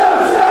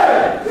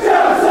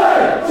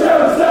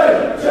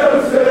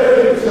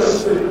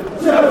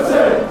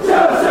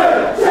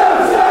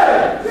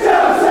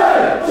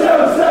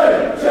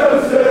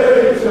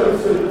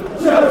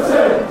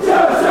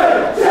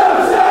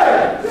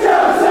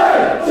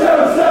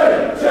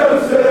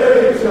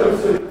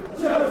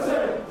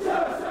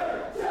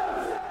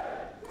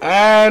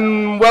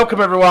And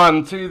welcome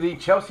everyone to the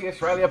Chelsea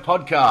Australia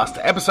podcast,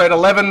 episode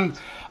 11.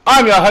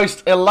 I'm your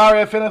host,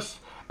 Ilario Finnis,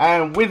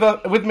 and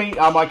with me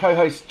are my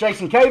co-hosts,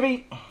 Jason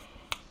Cavey.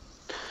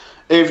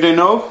 Evening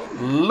all.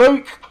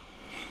 Luke.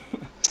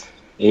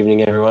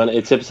 Evening everyone.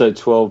 It's episode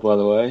 12, by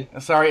the way.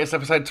 Sorry, it's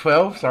episode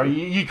 12. Sorry,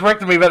 you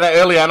corrected me about that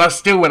earlier and I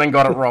still went and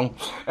got it wrong.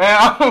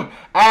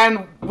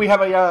 And we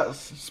have a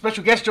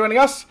special guest joining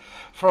us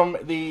from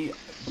the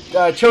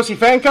Chelsea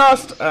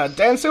Fancast,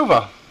 Dan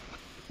Silver.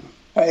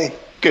 Hey,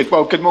 good.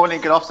 Well, good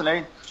morning, good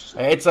afternoon.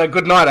 It's a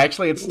good night,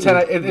 actually. It's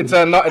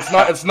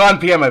 9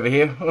 p.m. over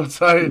here.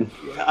 So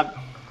yeah,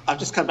 I've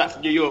just come back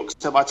from New York,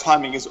 so my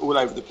timing is all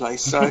over the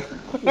place. So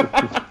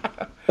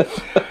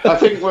I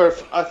think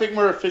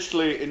we're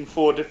officially in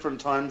 4 different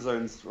time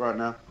zones right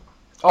now.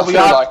 Oh, we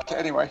are. Like it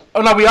anyway.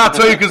 Oh no, we are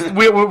too, because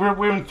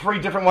we're in 3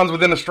 different ones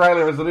within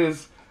Australia as it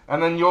is,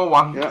 and then your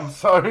one. Yeah.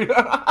 So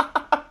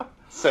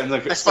setting a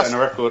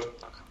record.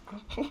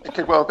 It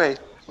could well be.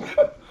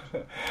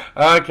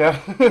 Okay.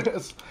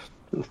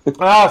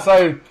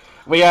 So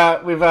we've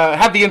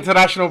had the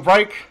international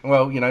break.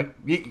 Well, you know,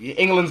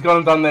 England's gone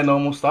and done their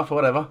normal stuff or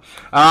whatever.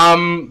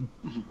 You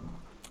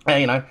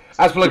know,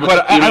 as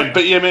for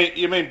you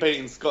mean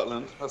beating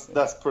Scotland?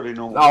 That's pretty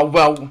normal. Oh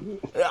well,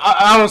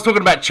 I was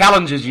talking about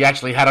challenges you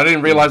actually had. I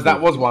didn't realise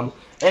that was one.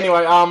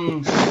 Anyway,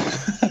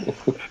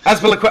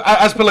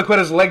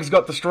 Azpilicueta's legs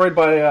got destroyed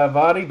by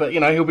Vardy, but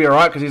you know he'll be all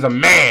right because he's a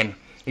man.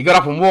 He got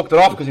up and walked it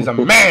off because he's a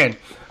man.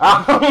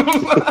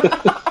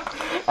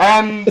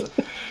 And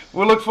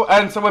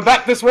so we're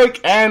back this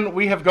week, and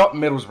we have got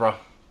Middlesbrough.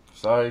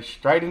 So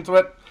straight into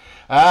it.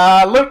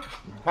 Luke,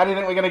 how do you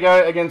think we're going to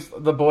go against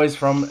the boys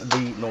from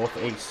the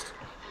northeast?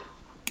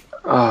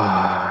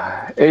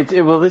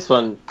 Well, this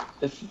one,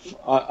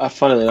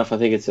 funnily enough, I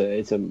think it's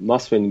a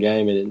must-win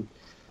game, and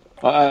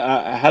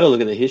I had a look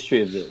at the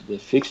history of the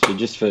fixture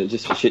just for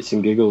shits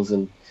and giggles,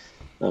 and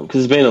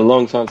because it's been a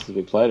long time since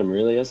we played them,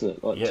 really, hasn't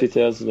it? Like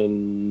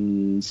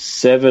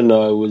 2007,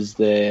 I was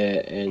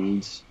there,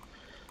 and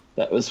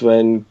that was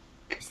when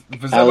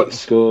Alex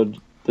scored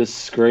the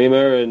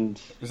screamer. And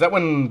is that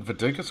when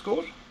Viduka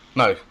scored?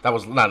 No, that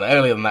was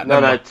earlier than that.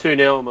 No,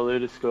 2-0.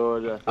 Maluda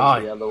scored. I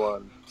think the other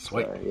one.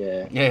 Sweet. So,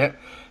 yeah. Yeah.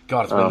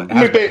 God, it's been.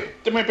 Didn't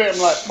we beat them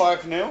like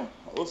 5-0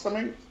 or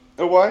something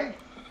away?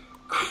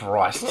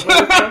 Christ.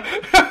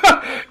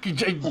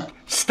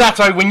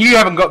 Stato, when you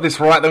haven't got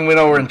this right, then we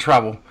know we're in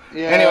trouble.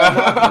 Yeah, anyway.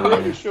 I'm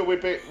pretty sure we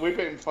beat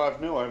them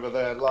 5-0 over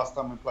there last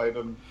time we played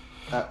them.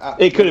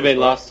 It could have been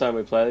last time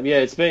we played them. Yeah,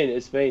 it's been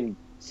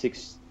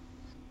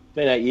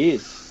 8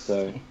 years.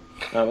 So,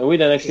 and we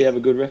don't actually have a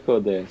good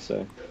record there.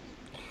 So,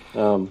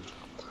 you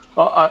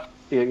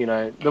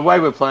know, the way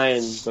we're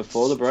playing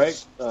before the break.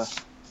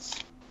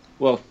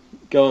 Well,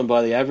 going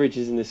by the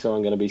averages in this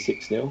one, going to be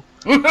 6-0.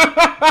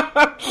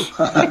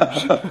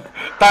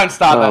 Don't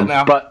start that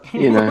now. But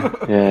you know,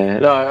 yeah,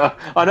 no,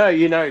 I know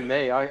you know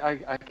me.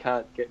 I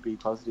can't be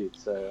positive.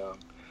 So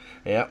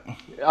yeah,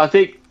 I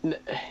think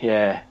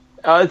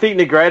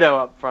Negredo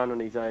up front on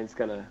his own is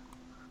going to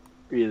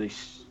really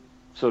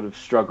sort of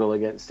struggle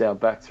against our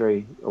back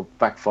 3 or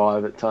back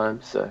 5 at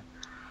times. So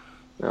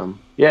I don't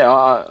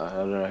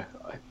know.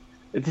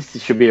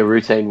 This should be a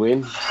routine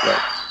win,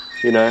 but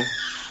you know,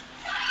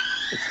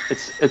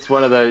 it's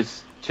one of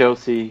those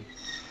Chelsea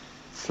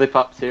slip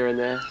ups here and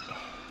there.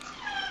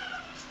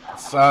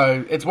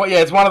 So it's one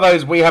of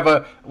those we have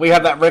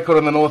that record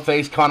in the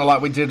northeast, kind of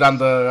like we did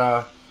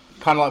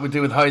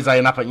with Jose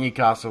and up at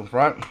Newcastle,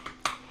 right?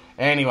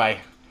 Anyway,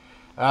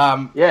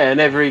 and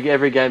every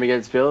game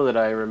against Villa that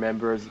I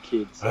remember as a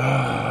kid.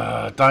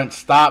 So. Don't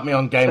start me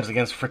on games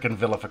against frickin'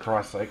 Villa, for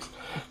Christ's sakes.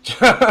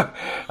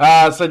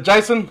 So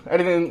Jason,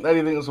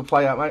 anything else will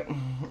play out, mate?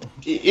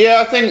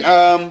 Yeah, I think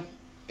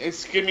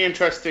it's going to be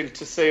interesting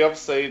to see.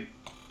 Obviously,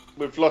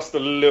 we've lost a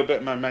little bit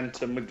of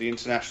momentum with the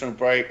international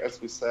break, as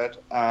we said.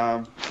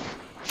 I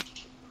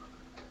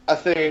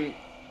think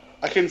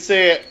I can see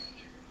it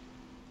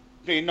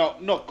being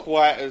not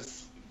quite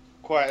as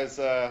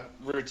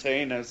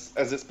routine as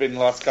it's been the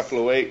last couple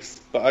of weeks,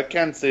 but I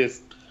can see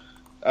us,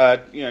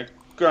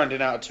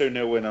 grinding out a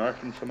 2-0 win, I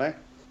reckon, for me.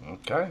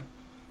 Okay,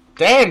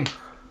 Dan.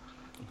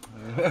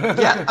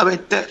 Yeah, I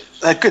mean they're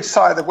a good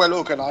side. They're well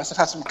organised. They've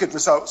had some good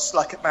results,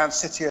 like at Man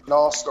City and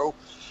Arsenal.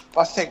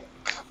 But I think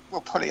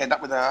we'll probably end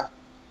up with a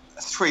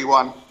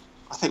 3-1.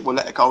 I think we'll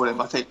let a goal in.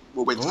 I think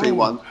we'll win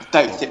 3-1. I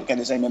don't think we're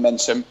getting any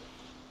momentum,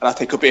 and I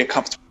think it'll be a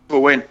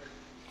comfortable win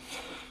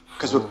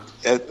because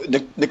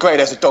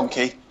Negredo's a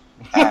donkey.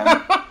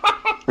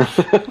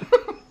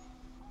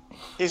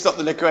 He's not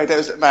the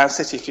Negredo's at Man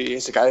City a few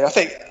years ago.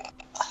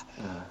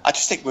 I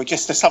just think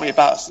there's something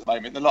about us at the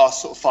moment. The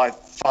last sort of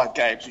five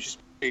games, which has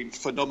been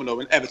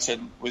phenomenal. And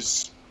Everton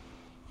was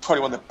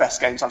probably one of the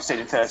best games I've seen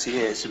in 30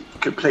 years.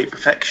 Complete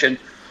perfection.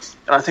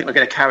 And I think we're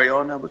going to carry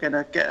on, and we're going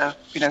to get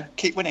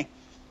keep winning.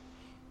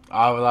 So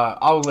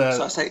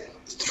I say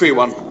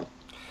 3-1.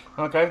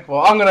 Okay.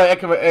 Well, I'm going to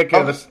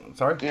echo this.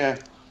 Sorry. Yeah.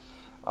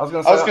 I was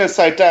going to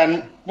say,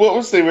 Dan, what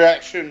was the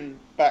reaction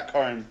back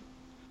home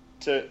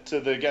to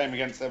the game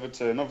against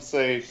Everton?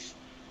 Obviously,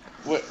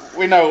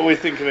 we know what we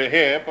think of it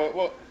here, but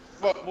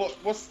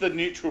what's the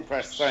neutral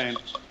press saying?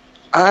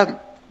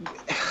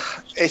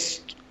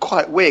 It's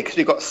quite weird because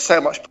we've got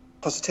so much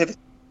positivity.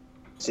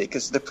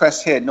 Because the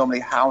press here normally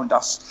hound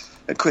us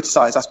and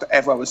criticise us, but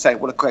everyone was saying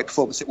what a great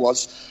performance it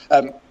was.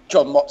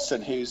 John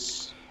Motson,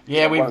 who's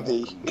one of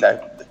the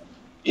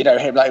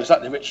him, like, he was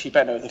like the Richie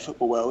Benner of the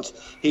football world.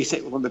 He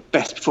said one of the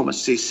best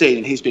performances he's seen,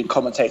 and he's been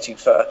commentating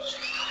for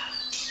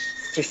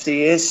 50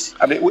 years.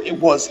 I mean, it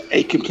was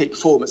a complete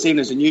performance, even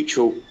as a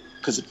neutral.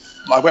 Because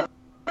I went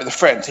with a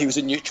friend, he was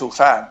a neutral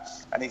fan,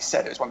 and he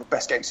said it was one of the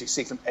best games he's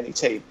seen from any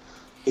team.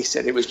 He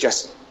said it was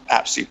just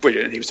absolutely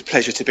brilliant, and it was a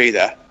pleasure to be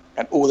there.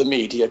 And all the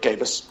media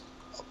gave us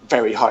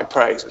very high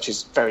praise, which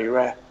is very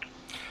rare.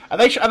 Are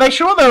they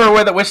sure they're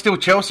aware that we're still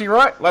Chelsea,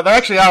 right? Like, they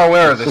actually are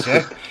aware of this,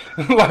 yeah?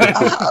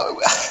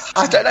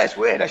 I don't know, it's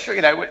weird. I'm sure,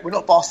 we're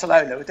not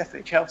Barcelona, we're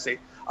definitely Chelsea.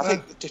 I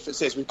think the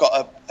difference is we've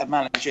got a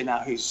manager now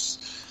who's,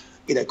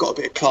 got a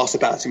bit of class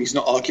about him. He's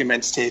not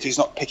argumentative, he's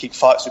not picking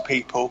fights with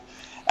people.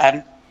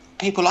 And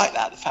people like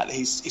that, the fact that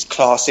he's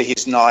classy,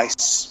 he's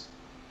nice.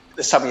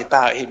 There's something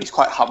about him, he's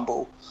quite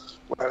humble.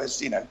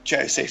 Whereas,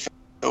 Jose, for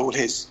all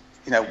his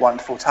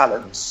wonderful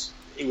talents,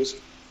 he was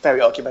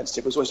very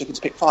argumentative, was always looking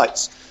to pick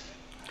fights,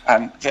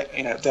 and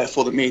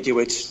therefore the media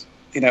would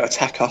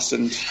attack us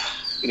and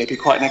be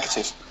quite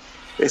negative.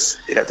 It's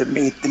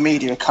the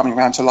media are coming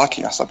around to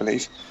liking us, I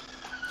believe,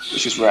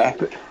 which is rare.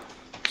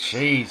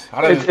 Jeez,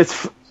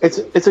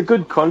 it's a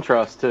good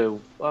contrast to.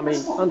 I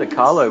mean, under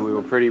Carlo we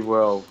were pretty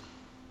well.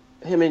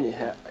 I mean,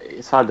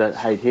 it's hard to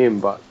hate him,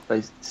 but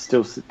they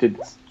still did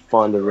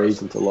find a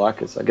reason to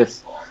like us. I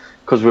guess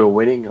because we were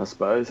winning, I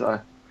suppose.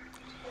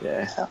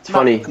 It's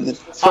funny. It's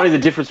funny the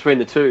difference between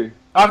the two.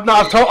 I've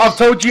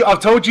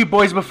told you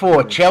boys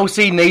before.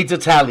 Chelsea needs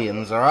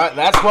Italians. All right,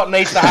 that's what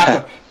needs to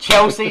happen.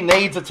 Chelsea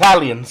needs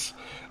Italians.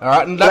 All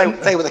right, and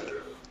they were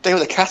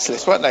the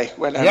catalyst, weren't they?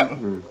 When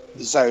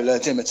Zola,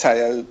 Di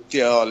Matteo,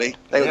 Vialli,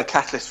 they were the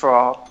catalyst for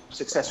our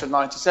success from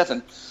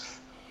 '97.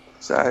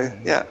 So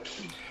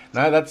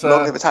No, that's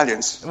long live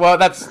Italians. Well,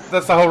 that's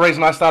the whole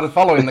reason I started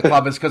following the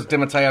club is because Di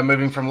Matteo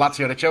moving from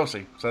Lazio to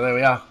Chelsea. So there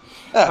we are.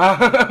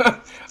 Yeah.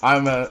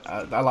 I'm a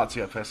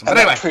Lazio person. But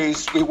anyway, that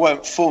proves we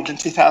weren't formed in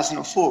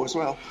 2004 as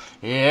well.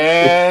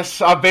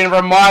 Yes, I've been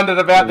reminded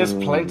about this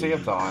plenty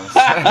of times.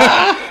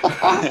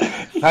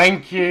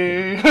 Thank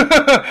you.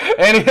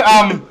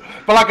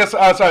 But like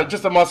I sorry,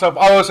 just on myself,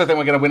 I also think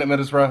we're going to win at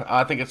Middlesbrough.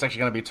 I think it's actually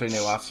going to be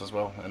 2-0 us as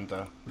well. And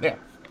yeah.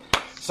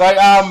 So,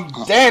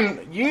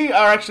 Dan, you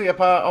are actually a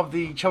part of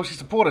the Chelsea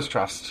Supporters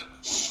Trust.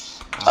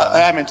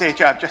 I am indeed,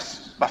 yeah. I'm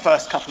just my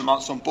first couple of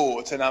months on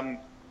board, and I'm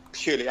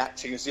purely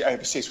acting as the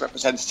overseas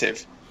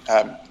representative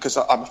because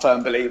I'm a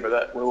firm believer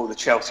that we're all the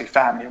Chelsea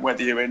family, and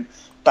whether you're in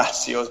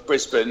Battersea or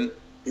Brisbane,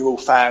 you're all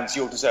fans,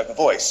 you all deserve a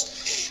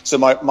voice. So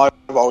my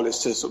role is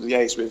to sort of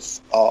liaise with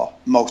our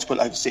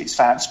multiple overseas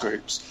fans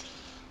groups,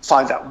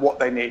 find out what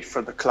they need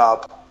from the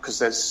club, because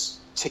there's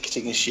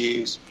ticketing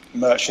issues,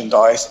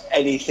 merchandise,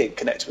 anything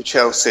connected with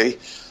Chelsea.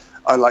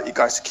 I'd like you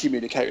guys to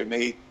communicate with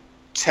me,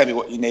 tell me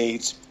what you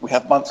need. We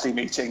have monthly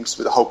meetings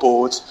with the whole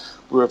board.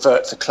 We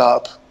revert to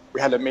club. We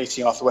had a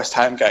meeting after the West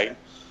Ham game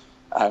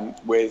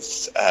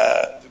with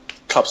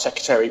club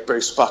secretary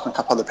Bruce Buck and a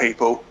couple other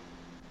people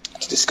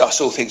to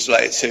discuss all things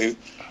related to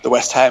the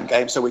West Ham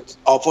game. So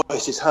our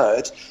voice is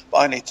heard, but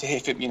I need to hear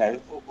from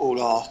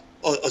all our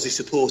Aussie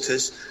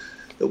supporters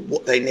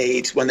what they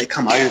need when they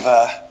come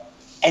over.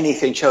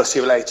 Anything Chelsea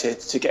related,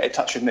 to get in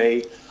touch with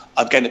me.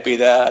 I'm going to be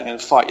there. I'm going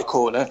to fight your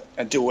corner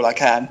and do all I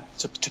can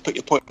to put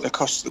your point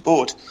across the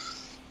board.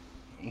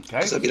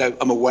 Okay. So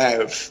I'm aware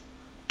of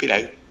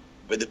the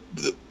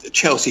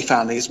Chelsea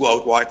family is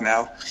worldwide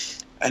now,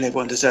 and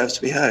everyone deserves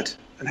to be heard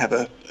and have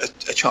a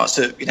chance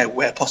to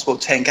where possible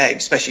attend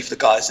games, especially for the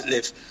guys that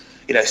live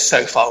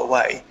so far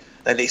away.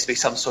 There needs to be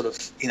some sort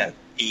of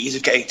ease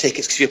of getting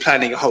tickets, because if you're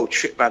planning a whole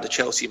trip around a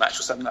Chelsea match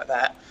or something like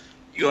that,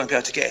 you won't be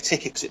able to get a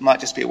ticket because it might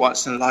just be a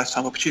once in a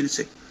lifetime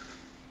opportunity.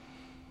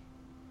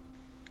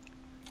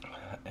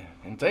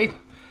 Indeed.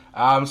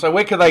 So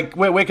where can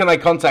they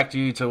contact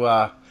you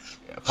to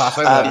pass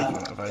over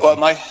that? Well,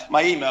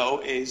 my email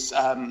is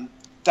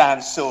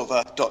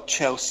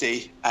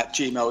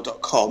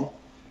dansilver.chelsea@gmail.com.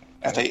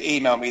 If they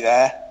email me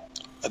there,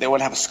 if they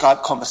want to have a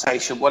Skype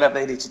conversation, whatever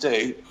they need to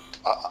do,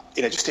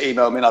 just to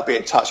email me and I'll be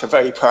in touch. I'm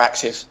very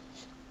proactive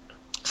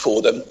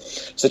for them.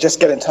 So just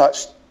get in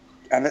touch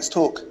and let's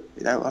talk.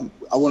 I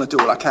want to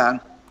do all I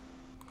can.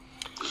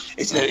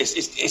 It's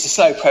a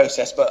slow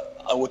process, but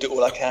I will do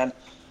all I can.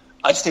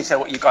 I just need to know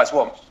what you guys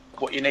want,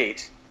 what you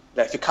need.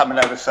 If you're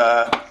coming over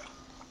for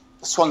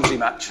the Swansea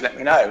match, let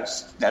me know.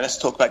 Let's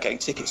talk about getting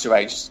tickets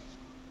arranged.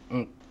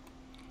 I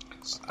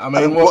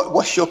mean,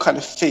 what's your kind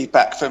of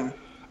feedback from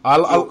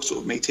your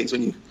sort of meetings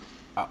when you?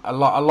 A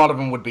lot of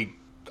them would be.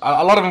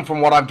 A lot of them,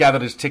 from what I've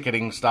gathered, is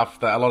ticketing stuff.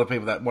 That a lot of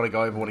people that want to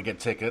go over want to get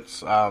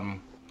tickets.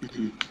 And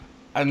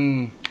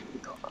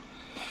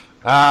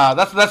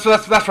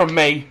That's from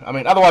me. I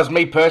mean, otherwise,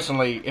 me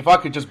personally, if I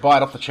could just buy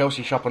it off the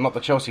Chelsea shop and not the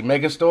Chelsea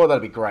mega store,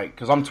 that'd be great.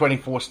 Because I'm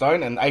 24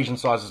 stone and Asian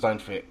sizes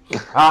don't fit.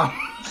 Can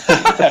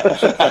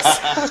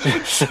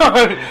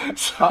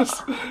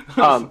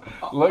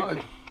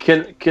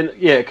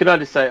I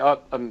just say,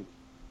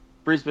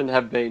 Brisbane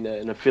have been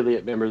an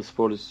affiliate member of the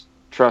Supporters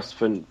Trust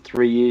for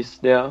 3 years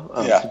now,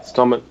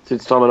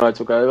 since Tom and I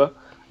took over,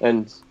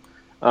 and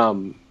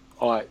the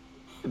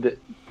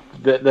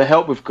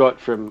help we've got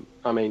from,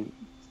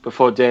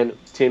 before Dan,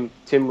 Tim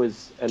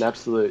was an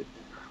absolute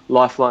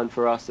lifeline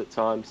for us at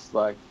times,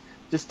 like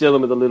just dealing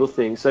with the little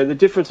things. So the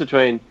difference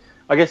between,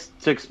 I guess,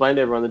 to explain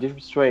to everyone, the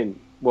difference between,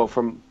 well,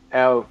 from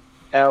our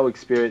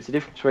experience, the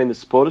difference between the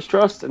Supporters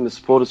Trust and the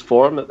Supporters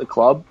Forum that the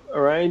club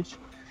arrange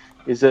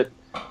is that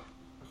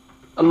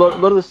a lot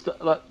of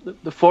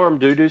the forum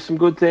do some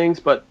good things,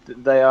 but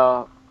they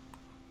are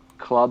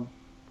club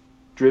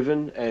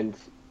driven, and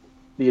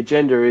the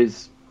agenda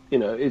is,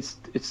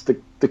 it's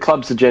the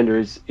club's agenda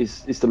is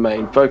the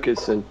main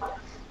focus, and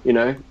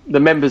the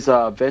members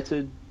are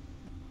vetted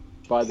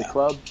by the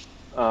club,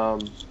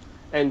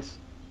 and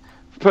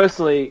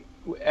personally,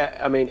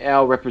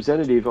 our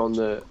representative on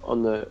the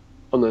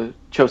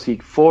Chelsea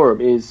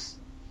forum is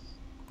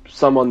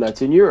someone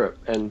that's in Europe,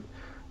 and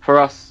for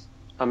us,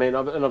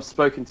 I've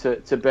spoken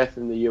to Beth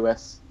in the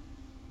US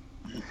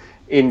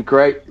in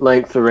great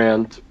length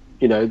around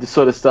this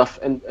sort of stuff,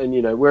 and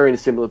we're in a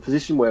similar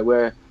position where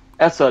we're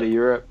outside of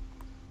Europe,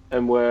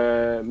 and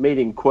we're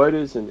meeting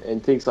quotas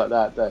and things like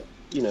that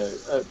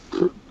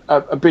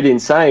are a bit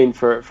insane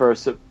for a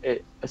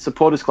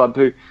supporters club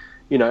who,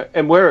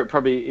 and we're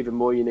probably even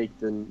more unique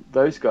than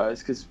those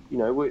guys, because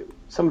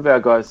some of our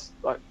guys,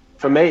 like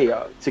for me,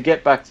 to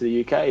get back to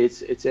the UK,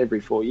 it's every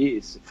 4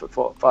 years,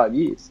 for 5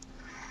 years,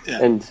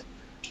 and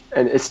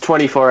it's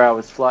 24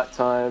 hours flight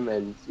time,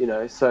 and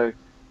so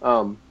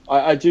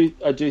I do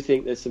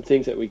think there's some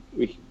things that we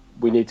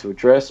need to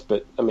address,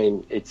 but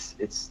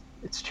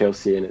it's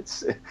Chelsea, and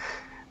it's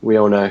we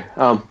all know.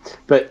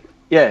 But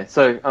yeah,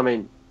 so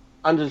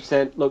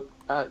understand. Look,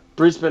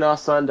 Brisbane are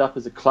signed up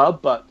as a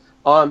club, but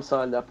I'm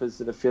signed up as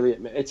an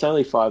affiliate. It's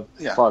only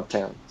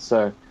 £5,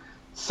 so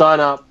sign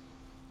up.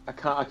 I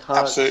can't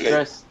Absolutely.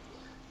 stress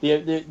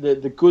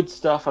the good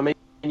stuff.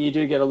 You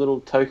do get a little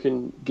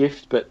token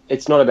gift, but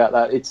it's not about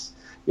that. It's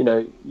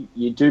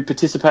you do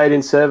participate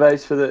in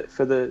surveys for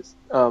the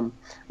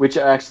which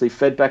are actually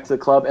fed back to the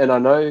club, and I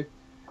know.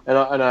 And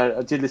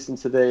I did listen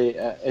to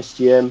the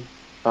SGM.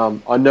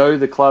 I know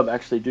the club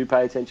actually do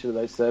pay attention to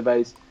those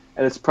surveys,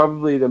 and it's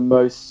probably the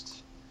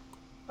most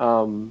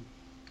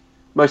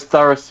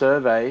thorough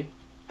survey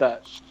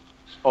that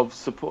of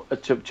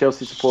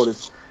Chelsea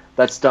supporters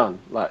that's done.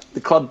 Like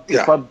the club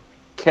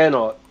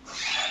cannot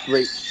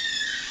reach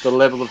the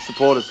level of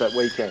supporters that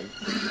we can,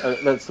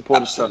 that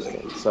supporters trust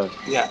can. So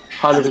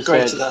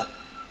 100%.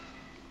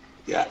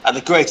 And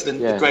the greater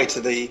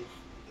the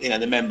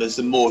members,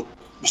 the more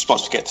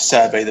response we get to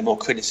survey, the more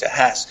credence it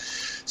has.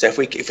 So if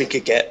we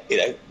could get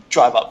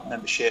drive up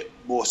membership,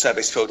 more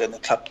surveys filled in, the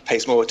club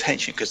pays more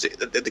attention, because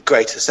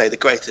the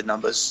greater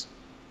numbers,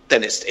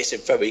 then it's a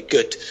very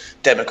good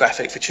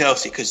demographic for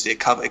Chelsea, because it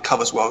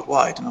covers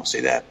worldwide, and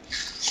obviously they're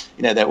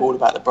all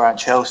about the brand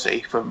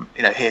Chelsea from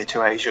here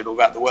to Asia and all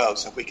around the world.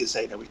 So if we could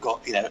say that we've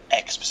got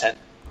X%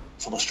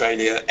 from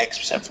Australia,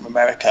 X% from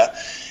America,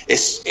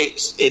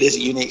 it is a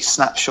unique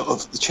snapshot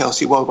of the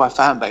Chelsea worldwide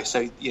fan base.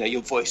 So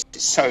your voice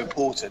is so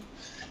important.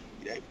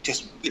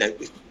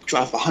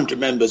 Drive up 100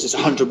 members, there's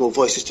 100 more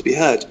voices to be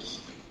heard.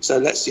 So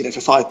let's, for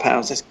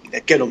 £5, let's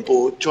get on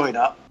board, join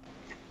up,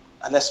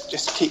 and let's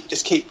just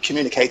keep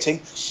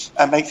communicating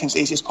and make things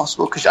easy as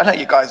possible. Because I know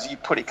you guys, you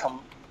probably come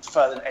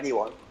further than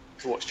anyone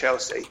to watch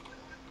Chelsea.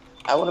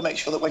 I want to make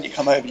sure that when you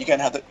come over, you're going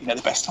to have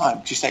the best time.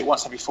 Because you say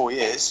once every 4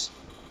 years,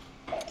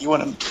 you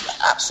want to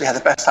absolutely have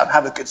the best time,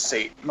 have a good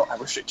seat, not have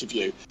a restricted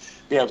view,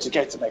 be able to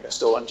get to Mega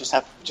Store and just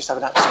have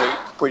an absolute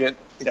brilliant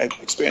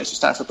experience at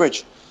Stamford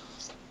Bridge.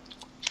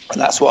 And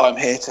that's why I'm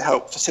here to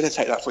help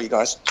facilitate that for you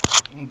guys.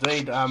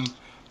 Indeed. By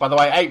the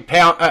way,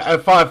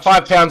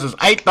 £5 is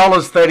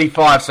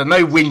 $8.35, so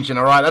no whinging.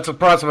 All right, that's the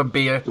price of a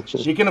beer.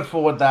 You can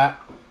afford that.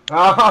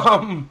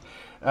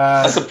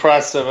 That's the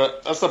price of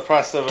it. That's the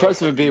price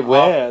of a beer.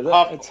 Where?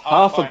 It's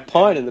half a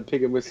pint in the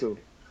Pig and Whistle.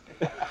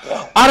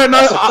 I don't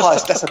know.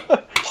 That's a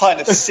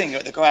pint of Singer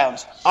at the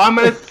ground. I'm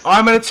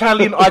an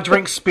Italian. I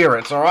drink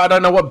spirits. All right, I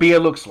don't know what beer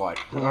looks like.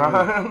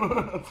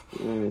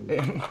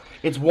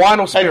 It's wine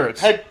or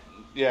spirits.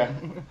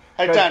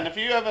 Hey Dan, have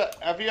you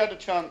had a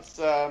chance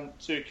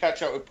to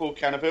catch up with Paul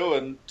Canaville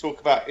and talk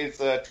about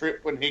his trip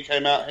when he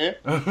came out here?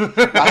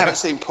 I haven't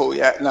seen Paul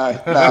yet. No.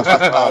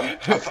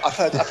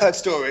 I've heard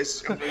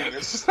stories and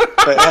rumours,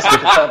 but it has to be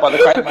confirmed by the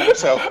great man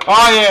himself.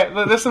 Oh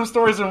yeah, there's some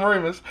stories and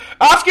rumours.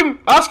 Ask him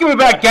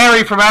about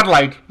Gary from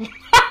Adelaide.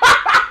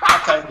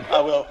 Okay,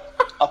 I will.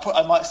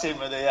 I might see him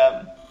with the.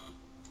 I'll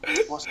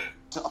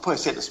probably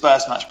see at the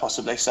Spurs match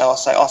possibly. So I'll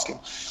ask him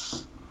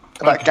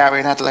about Gary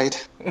in Adelaide.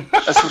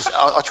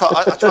 I'll try and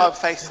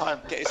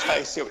FaceTime, get his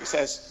face, see what he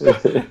says.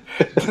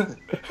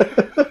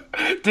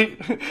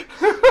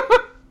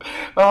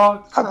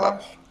 Oh,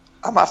 Christ.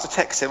 I might have to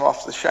text him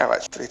after the show,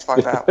 actually, to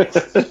find out.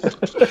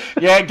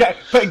 Yeah,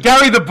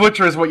 Gary the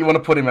Butcher is what you want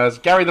to put him as.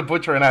 Gary the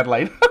Butcher in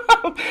Adelaide.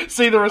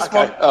 See the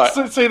response. Okay, all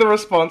right. See the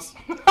response.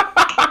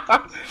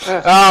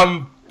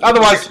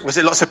 Otherwise, Was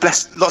it lots of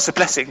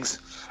blessings?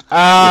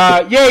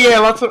 yeah,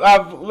 lots of.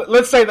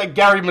 Let's say that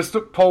Gary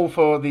mistook Paul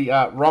for the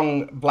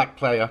wrong black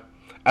player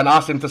and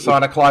asked him to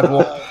sign a Clive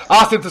Walker.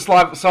 Asked him to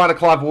sign a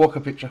Clive Walker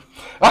picture.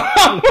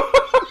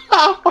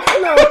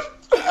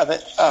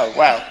 Oh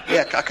wow!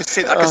 Yeah, I could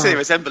see the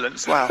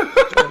resemblance. Wow.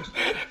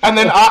 And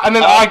then I'm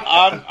not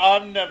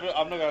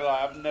gonna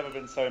lie. I've never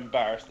been so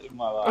embarrassed in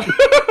my life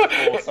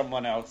for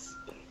someone else.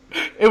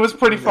 It was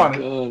pretty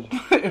funny.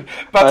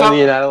 But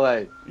only in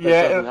Adelaide.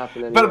 That doesn't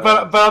happen anywhere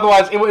but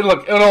otherwise,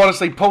 look. In all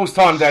honesty, Paul's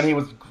time down here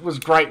was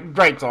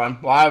great time.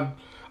 I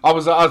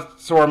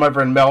saw him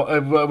over in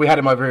we had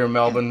him over here in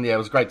Melbourne. Yeah, it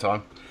was a great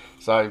time.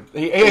 So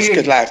he's a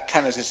good lad.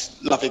 Canada's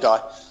a lovely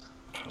guy.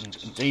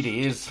 Indeed,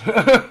 he is.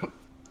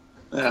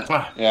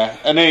 Yeah,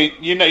 and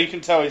you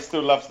can tell he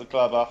still loves the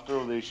club after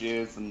all these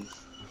years, and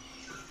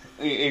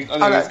he's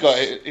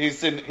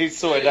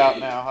sorted out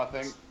now. I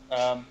think,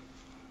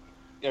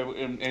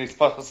 in his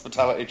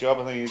hospitality job,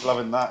 I think he's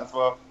loving that as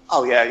well.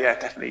 Oh yeah,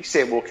 definitely. You see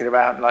him walking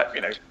around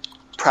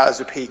proud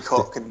as a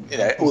peacock, and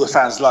all the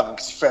fans love him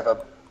because he's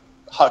forever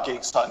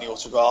hugging, signing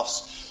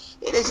autographs.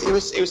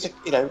 It was a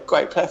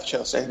great player for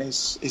Chelsea, and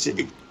he's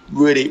a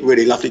really,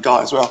 really lovely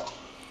guy as well.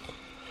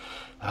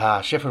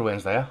 Sheffield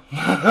Wednesday,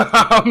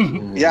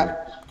 Yeah.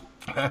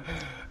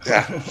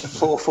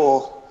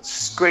 4-4,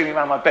 screaming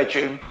around my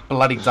bedroom.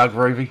 Bloody Doug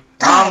Roovey.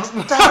 Dad,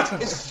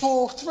 it's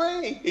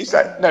 4-3. He's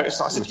like, no, it's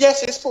not. I said,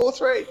 yes, it's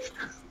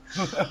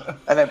 4-3.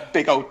 And then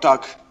big old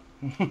Doug.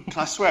 Can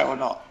I swear or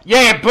not?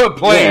 Yeah, but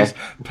please.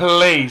 Doug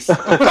Roovey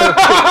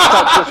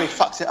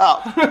fucks it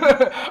up.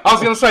 I was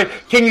going to say,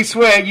 can you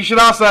swear? You should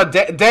ask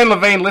Dan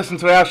Levine listened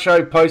to our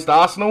show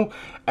post-Arsenal,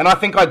 and I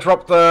think I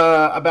dropped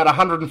about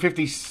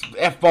 150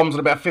 F-bombs and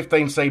about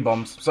 15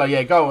 C-bombs. So,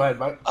 yeah, go ahead,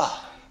 mate.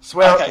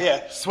 Swear. Okay,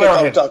 yeah. Swear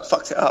ahead. Doug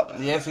fucked it up.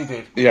 Yes, he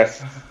did.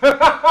 Yes.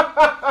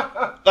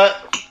 But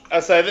I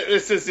say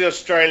this is the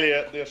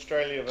Australia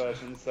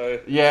version. So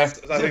yeah,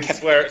 I think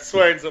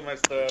swearing's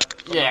almost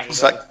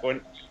it's like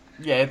point.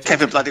 Yeah,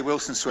 Kevin Bloody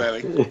Wilson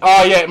swearing.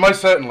 Oh yeah,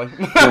 most certainly.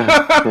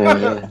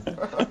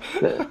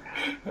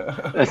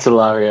 That's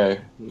Ilario.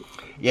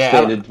 Yeah,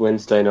 standard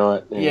Wednesday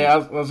night. Yeah, I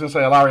was going to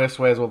say Ilario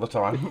swears all the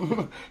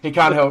time. He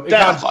can't help.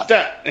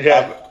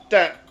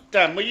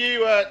 Dan, were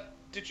you?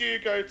 Did you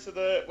go to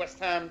the West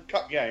Ham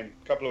Cup game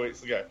a couple of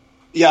weeks ago?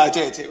 Yeah, I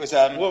did. It was.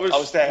 I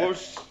was there.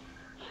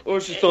 What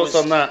was your thoughts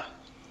on that?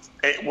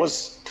 It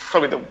was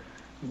probably the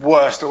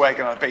worst away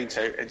game I've been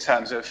to in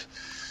terms of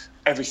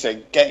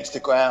everything. Getting to the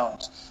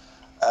ground,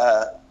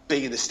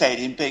 being in the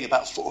stadium, being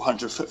about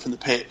 400 foot from the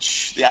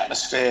pitch, the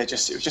atmosphere. It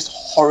was just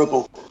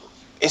horrible.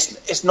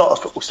 It's not a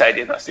football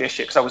stadium. That's the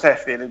issue. Because I was there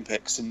for the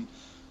Olympics, and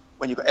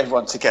when you've got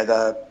everyone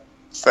together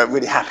for a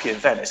really happy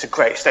event, it's a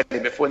great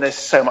stadium. But when there's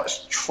so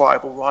much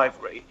tribal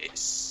rivalry, it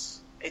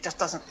just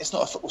doesn't. It's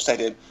not a football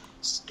stadium.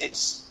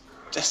 It's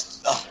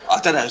just I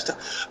don't know.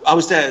 I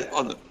was there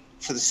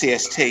for the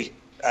CST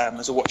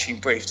as a watching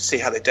brief to see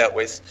how they dealt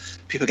with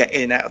people getting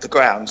in and out of the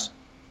ground.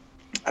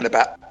 And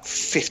about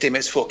 15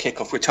 minutes before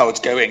kickoff, we're told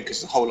to go in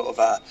because a whole lot of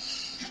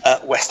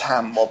West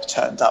Ham mob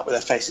turned up with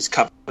their faces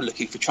covered,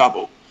 looking for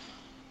trouble.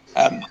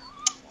 I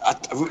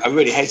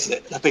really hated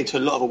it. I've been to a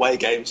lot of away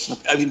games.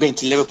 I've even been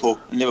to Liverpool,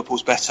 and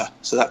Liverpool's better.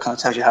 So that kind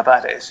of tells you how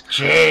bad it is.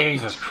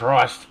 Jesus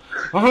Christ!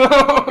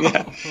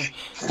 Yeah.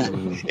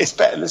 It's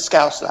better than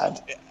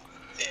Scousland.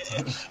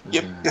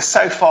 You're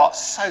so far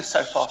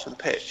from the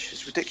pitch.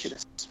 It's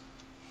ridiculous.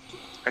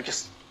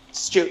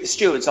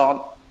 Stewards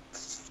aren't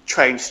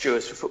trained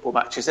stewards for football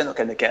matches. They're not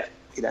going to get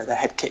their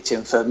head kicked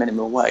in for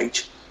minimum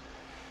wage.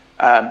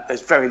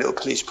 There's very little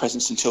police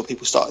presence until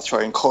people started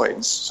throwing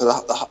coins. So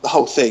the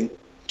whole thing,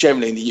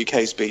 generally in the UK,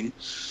 has been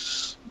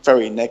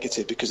very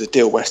negative because the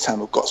deal West Ham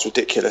have got is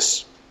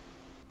ridiculous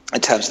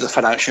in terms of the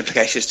financial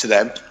implications to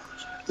them.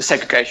 The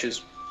segregation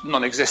is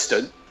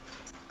non-existent,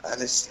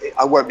 and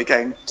I won't be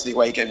going to the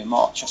away game in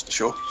March, that's for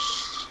sure.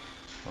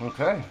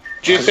 Okay.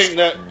 Do you think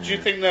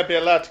they'll be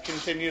allowed to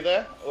continue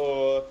there,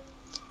 or?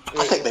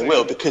 I think they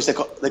will because they've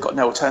got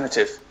no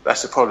alternative.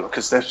 That's the problem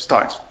because they're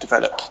starting to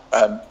develop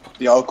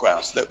the old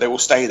grounds. They will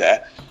stay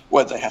there.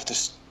 Whether they have to,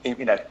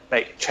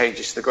 make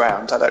changes to the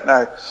ground, I don't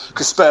know.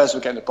 Because Spurs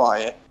were going to buy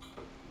it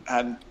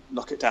and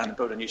knock it down and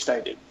build a new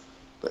stadium,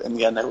 but in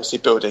the end they will see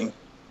building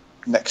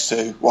next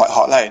to White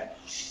Hart Lane.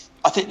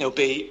 I think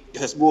if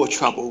there's more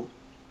trouble,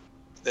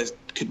 there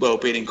could well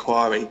be an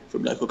inquiry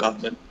from local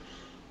government.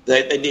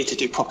 They need to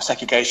do proper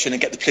segregation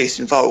and get the police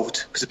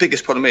involved because the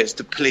biggest problem is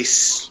the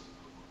police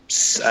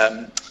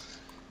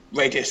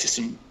radio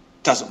system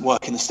doesn't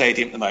work in the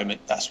stadium at the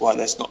moment. That's why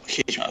there's not a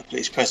huge amount of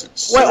police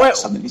presence. So Wait.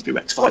 that's something that needs to be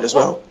rectified as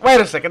well.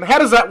 Wait a second. How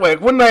does that work?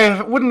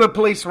 Wouldn't the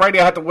police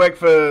radio have to work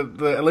for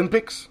the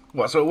Olympics?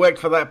 What? So it worked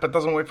for that, but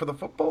doesn't work for the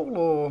football,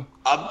 or?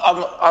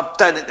 I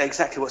don't know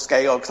exactly what's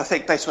going on, because I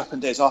think based on what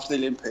happened is after the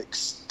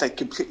Olympics, they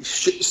completely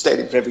stripped the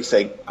stadium for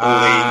everything,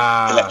 all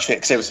the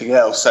electrics, everything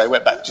else. So it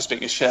went back to just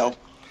being a shell.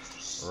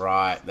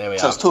 Right, there we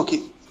So are.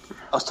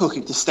 I was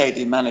talking to the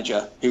stadium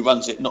manager who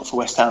runs it, not for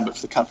West Ham, but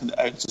for the company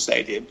that owns the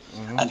stadium,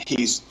 and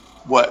he's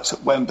worked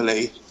at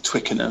Wembley,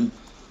 Twickenham,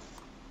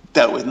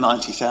 dealt with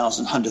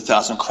 90,000,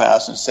 100,000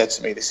 crowds, and said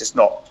to me, this is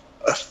not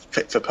a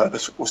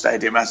fit-for-purpose football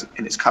stadium as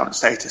in its current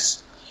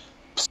status.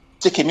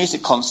 Sticking a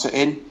music concert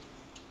in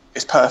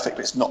is perfect,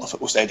 but it's not a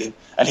football stadium.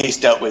 And he's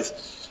dealt with,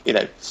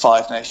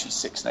 5 nations,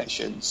 6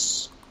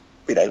 nations,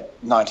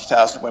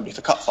 90,000 at Wembley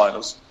for cup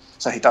finals.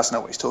 So he does know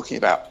what he's talking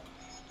about.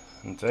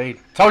 Indeed.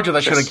 Told you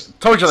they should have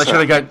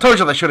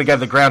gave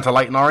the ground to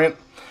Leighton Orient.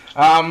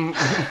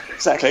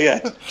 Exactly, yeah.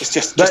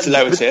 Just a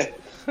lower tier.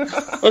 They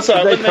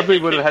probably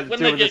would have had to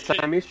deal with the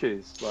same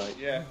issues.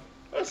 Yeah.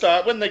 That's all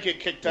right. When they get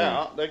kicked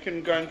out, they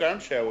can go and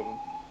ground share with them.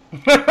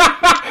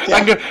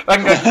 They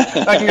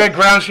can go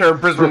ground share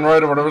at Brisbane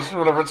Road or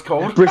whatever it's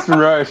called. Brisbane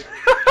Road.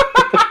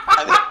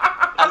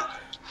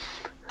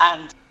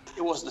 and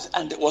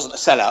it wasn't a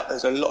sellout.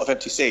 There's a lot of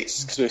empty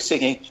seats because we were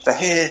singing "They're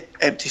here,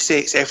 empty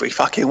seats every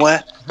fucking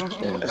where."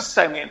 There's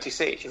so many empty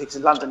seats. You think it's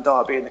a London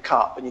derby in the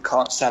cup and you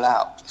can't sell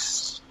out.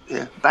 It's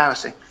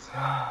embarrassing.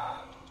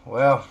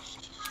 Well,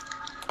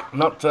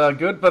 not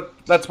good, but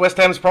that's West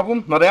Ham's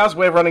problem, not ours.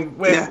 We're running.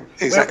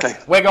 Exactly.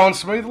 We're going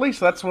smoothly,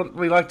 so that's what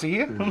we like to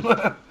hear.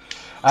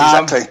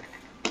 Exactly.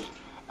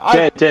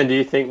 Dan, do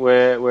you think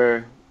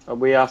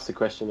we asked the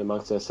question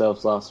amongst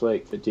ourselves last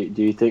week, but do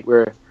you think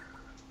we're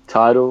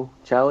title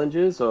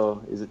challengers,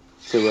 or is it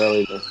too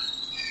early to...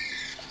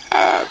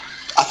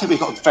 I think we've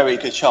got a very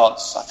good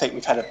chance. I think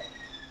we've had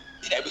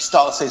we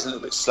started the season a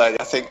little bit slowly.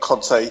 I think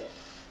Conte,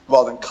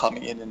 rather than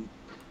coming in and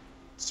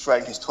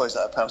throwing his toys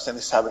out of pram saying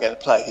this is how we're going to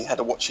play, he had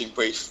a watching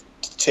brief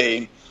to the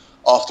team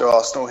after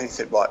Arsenal. He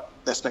said, right,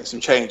 let's make some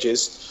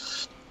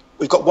changes.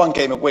 We've got one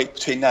game a week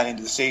between now and the end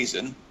of the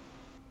season.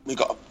 We've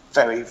got a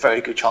very, very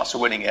good chance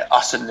of winning it,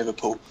 us and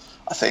Liverpool,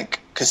 I think,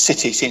 because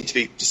City seem to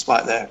be,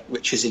 despite their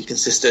riches,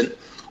 inconsistent.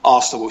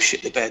 Arsenal will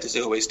shit the bed as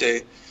they always do.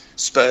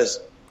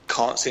 Spurs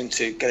can't seem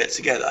to get it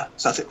together.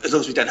 So I think as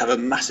long as we don't have a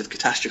massive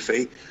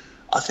catastrophe,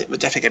 I think we're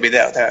definitely going to be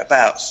there or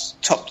thereabouts.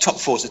 Top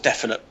four is a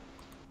definite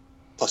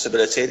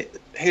possibility.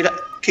 He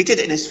did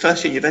it in his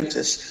first year.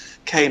 Juventus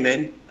came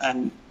in,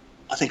 and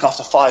I think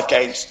after 5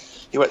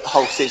 games, he went the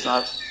whole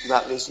season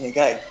without losing a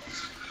game.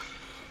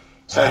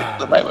 So at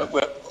the moment,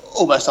 we're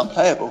almost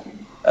unplayable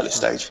at this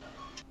stage.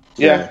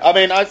 Yeah, I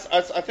mean, I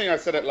think I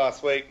said it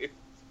last week.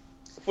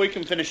 If we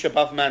can finish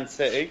above Man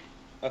City,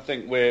 I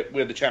think we're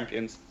the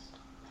champions.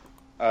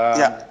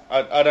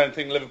 I don't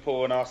think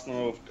Liverpool and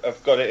Arsenal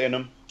have got it in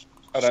them.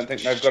 I don't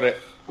think they've got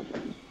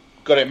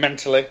it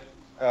mentally.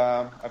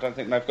 I don't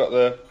think they've got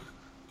the.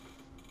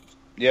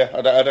 Yeah,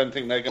 I don't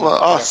think they're going to.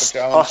 Well,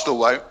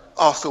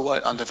 Arsenal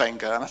won't under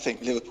Wenger, and I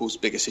think Liverpool's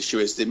biggest issue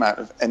is the amount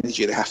of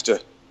energy they have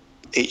to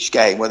each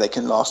game, where they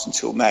can last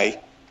until May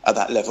at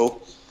that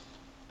level.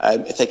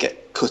 If they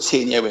get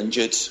Coutinho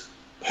injured,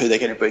 who are they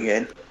going to bring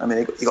in? I mean,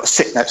 you've got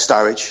sick note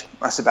Sturridge.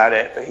 That's about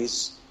it.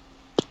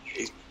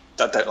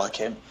 But I don't like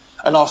him.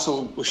 And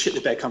Arsenal will shit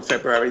the bed come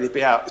February. They'll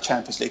be out the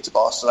Champions League to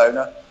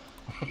Barcelona,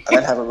 and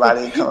then have a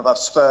rally and come above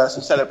Spurs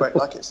and celebrate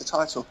like it's the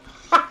title.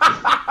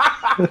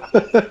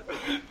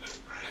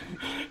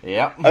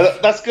 Yeah,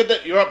 that's good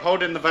that you're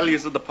upholding the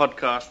values of the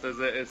podcast. As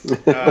it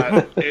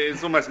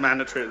is almost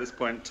mandatory at this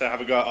point to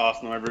have a go at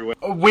Arsenal every week.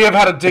 we have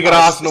had a dig at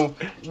Arsenal.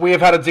 We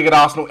have had a dig at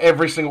Arsenal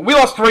every single. We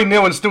lost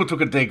 3-0 and still took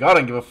a dig. I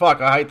don't give a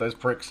fuck. I hate those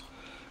pricks.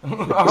 So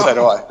do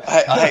I.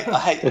 I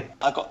hate.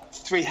 I've got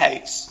 3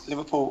 hates: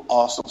 Liverpool,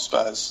 Arsenal,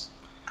 Spurs.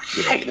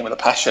 I hate them with a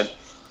passion.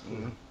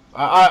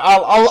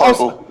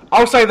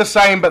 I'll say the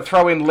same, but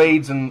throw in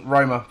Leeds and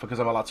Roma because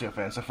I'm a Lazio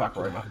fan. So fuck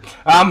Roma.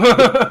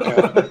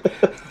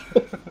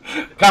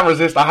 Can't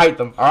resist. I hate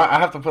them. All right, I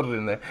have to put it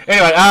in there.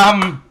 Anyway,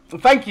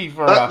 thank you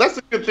for. That's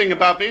the good thing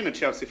about being a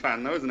Chelsea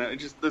fan, though, isn't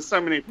it? There's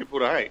so many people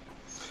to hate.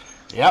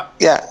 Yep.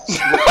 Yeah,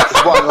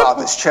 there's one love.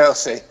 It's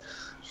Chelsea.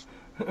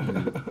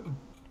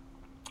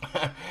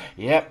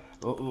 Yep.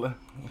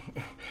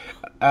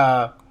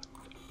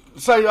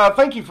 So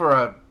thank you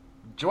for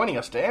joining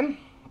us, Dan.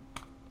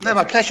 No,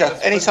 my pleasure.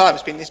 Anytime.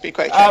 It's been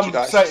great chatting to you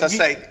guys. So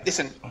say,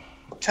 listen,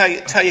 tell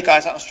you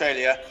guys out in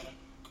Australia,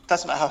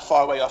 doesn't matter how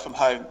far away you are from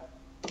home,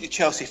 your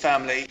Chelsea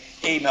family,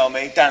 email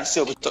me,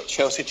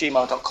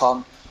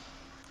 dansilver.chelsea@gmail.com.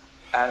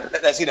 And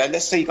let's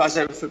see you guys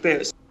over for a beer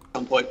at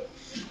some point.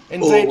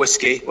 Indeed. Or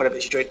whiskey, whatever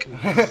you drink.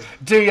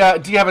 Do you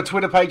have a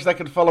Twitter page they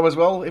can follow as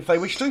well if they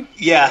wish to?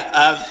 Yeah.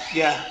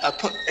 I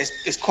put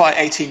it's quite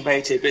 18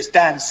 rated, but it's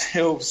Dan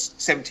Silves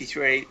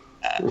 73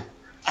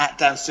 at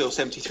Dan Silves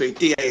 73,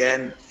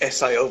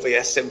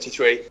 DANSILVS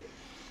 73.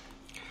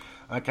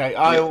 Okay,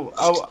 I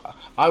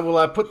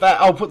will put that.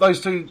 I'll put those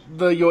to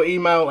your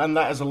email and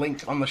that as a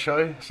link on the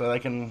show, so they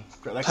can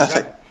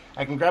Perfect.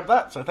 I can grab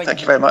that. So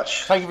Thank you very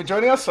much. Thank you for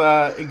joining us.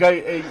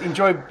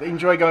 Enjoy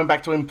going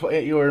back to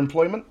your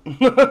employment.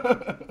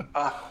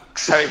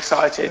 So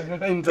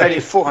excited. Only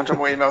 400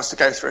 more emails to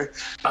go through.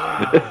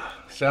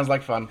 Sounds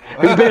like fun.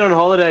 Have you been on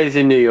holidays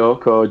in New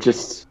York or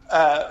just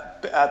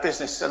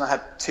Business, and I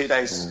had 2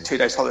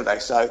 days holiday,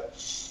 so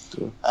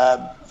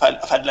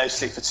I've had no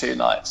sleep for 2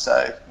 nights,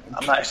 so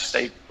I managed to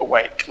stay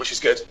awake, which is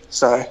good.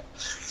 So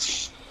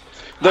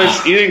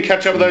you didn't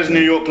catch up with those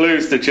New York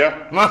Blues, did you?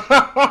 no,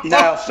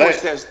 unfortunately,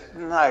 there's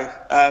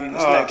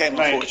no game,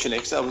 unfortunately,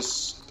 because I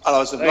was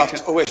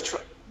always.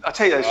 I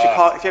tell you,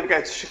 Chicago, if you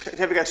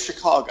ever go to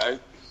Chicago,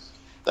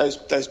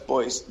 those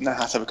boys know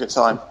how to have a good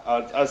time.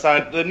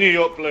 The New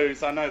York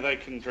Blues, I know they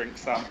can drink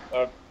some.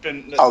 I've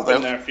been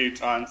there a few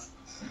times.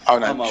 Oh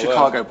no,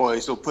 Chicago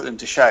boys will put them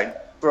to shame.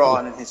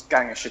 Brian and his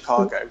gang of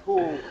Chicago.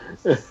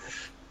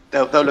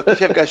 They'll look.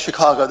 If you ever go to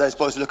Chicago, those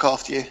boys will look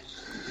after you.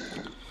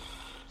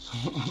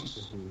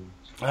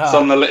 It's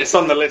on the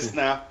list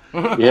now.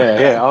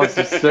 Yeah. I was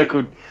just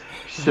circled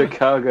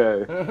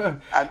Chicago.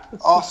 And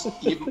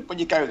when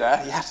you go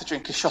there, you have to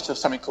drink a shot of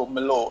something called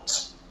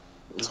Malort.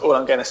 That's all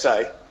I'm going to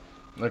say.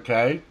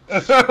 Okay.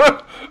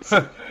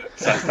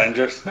 Sounds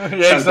dangerous.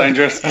 Sounds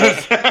dangerous.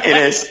 It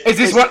is. Is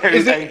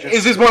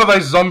this one of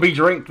those zombie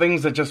drink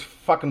things that just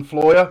fucking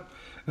floor you?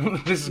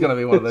 This is going to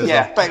be one of those.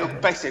 Yeah,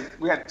 basically,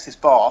 we had this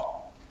bar,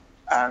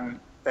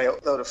 and they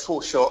ordered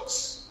 4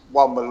 shots,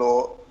 1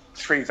 Malort,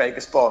 3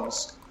 Vegas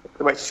Bonds.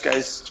 The waitress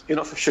goes, "You're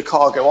not from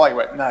Chicago, are you?" I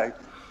went, "No,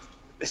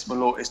 this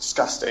Malort is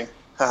disgusting."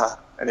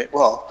 And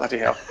bloody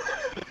hell.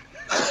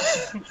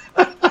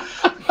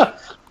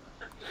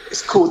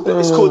 It's called the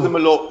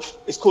Malort.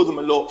 It's called the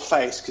Malort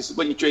face because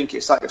when you drink it,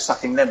 it's like you're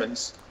sucking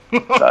lemons. So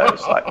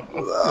it's like,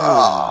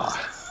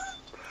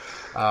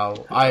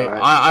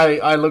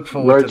 I look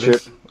forward to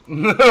this.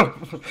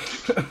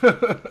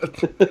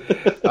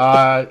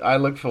 I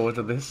look forward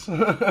to this.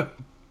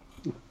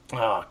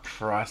 Oh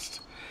Christ!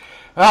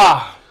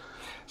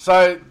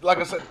 So like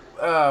I said,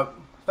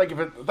 thank you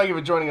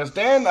for joining us,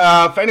 Dan.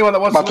 For anyone that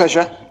wants, my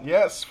pleasure.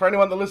 Yes, for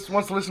anyone that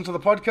wants to listen to the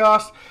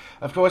podcast,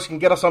 of course you can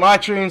get us on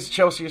iTunes,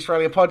 Chelsea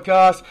Australia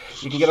Podcast.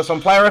 You can get us on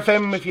Player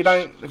FM if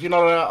you're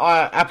not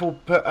an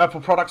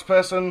Apple products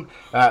person.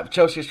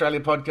 Chelsea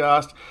Australia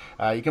Podcast.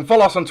 You can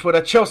follow us on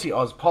Twitter, Chelsea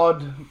Oz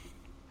Pod.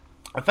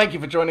 Thank you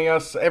for joining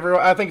us,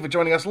 everyone. Thank you for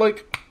joining us,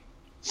 Luke.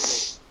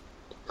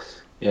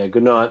 Yeah,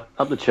 good night.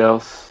 Up the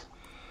Chelsea.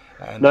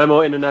 No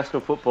more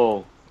international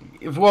football.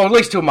 Well, at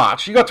least till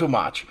March. You got till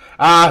March.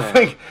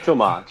 Till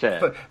March,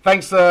 yeah.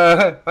 Thanks.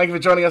 Thank you for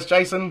joining us,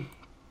 Jason.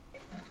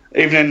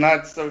 Evening,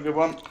 lads. Have a good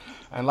one.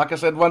 And like I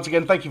said, once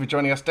again, thank you for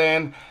joining us,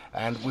 Dan.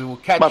 And we will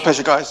catch. My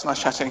pleasure, guys.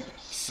 Nice chatting.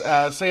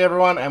 See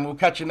everyone, and we'll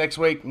catch you next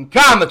week. And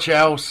calm the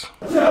Chelsea.